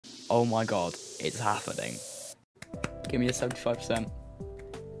Oh my god, it's happening. Give me a 75%.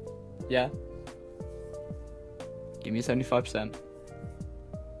 Yeah? Give me a 75%.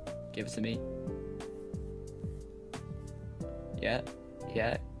 Give it to me. Yeah,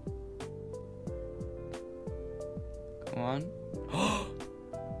 yeah. Come on.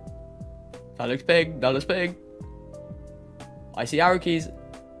 That looks big, that looks big. I see arrow keys.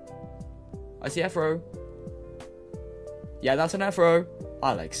 I see F-row. Yeah, that's an F-row.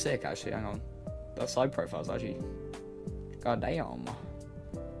 I like sick, actually, hang on. That side profile's actually... God damn.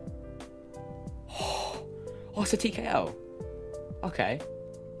 Oh, it's a TKO. Okay.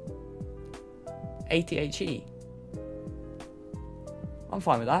 80 HE. I'm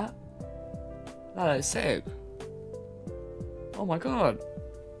fine with that. That is sick. Oh my god.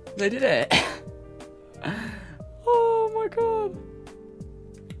 They did it. Oh my god.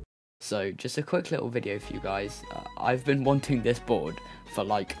 So, just a quick little video for you guys. I've been wanting this board for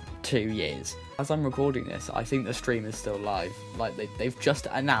like 2 years. As I'm recording this, I think the stream is still live. Like, they've just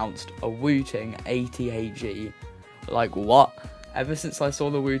announced a Wooting 80AG. Like, what? Ever since I saw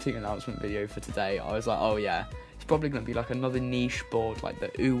the Wooting announcement video for today, I was like, oh yeah, it's probably going to be like another niche board, like the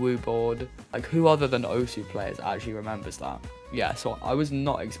Uwu board. Like, who other than Osu players actually remembers that? Yeah, so I was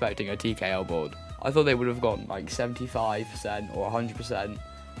not expecting a TKL board. I thought they would have gone like 75% or 100%,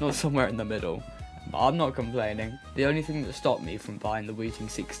 not somewhere in the middle. But I'm not complaining. The only thing that stopped me from buying the Wooting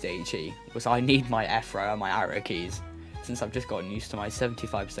 60HE was I need my F-row and my arrow keys, since I've just gotten used to my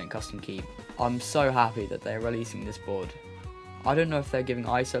 75% custom key. I'm so happy that they're releasing this board. I don't know if they're giving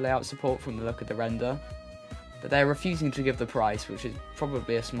ISO layout support from the look of the render, but they're refusing to give the price, which is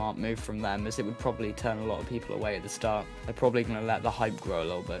probably a smart move from them, as it would probably turn a lot of people away at the start. They're probably going to let the hype grow a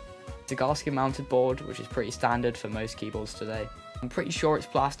little bit. It's a gasket mounted board, which is pretty standard for most keyboards today. I'm pretty sure it's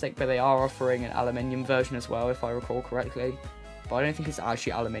plastic, but they are offering an aluminium version as well, if I recall correctly. But I don't think it's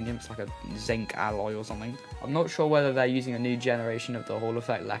actually aluminium, it's like a zinc alloy or something. I'm not sure whether they're using a new generation of the Hall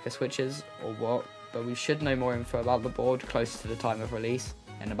Effect lacquer switches or what, but we should know more info about the board closer to the time of release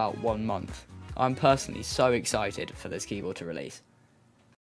in about 1 month. I'm personally so excited for this keyboard to release.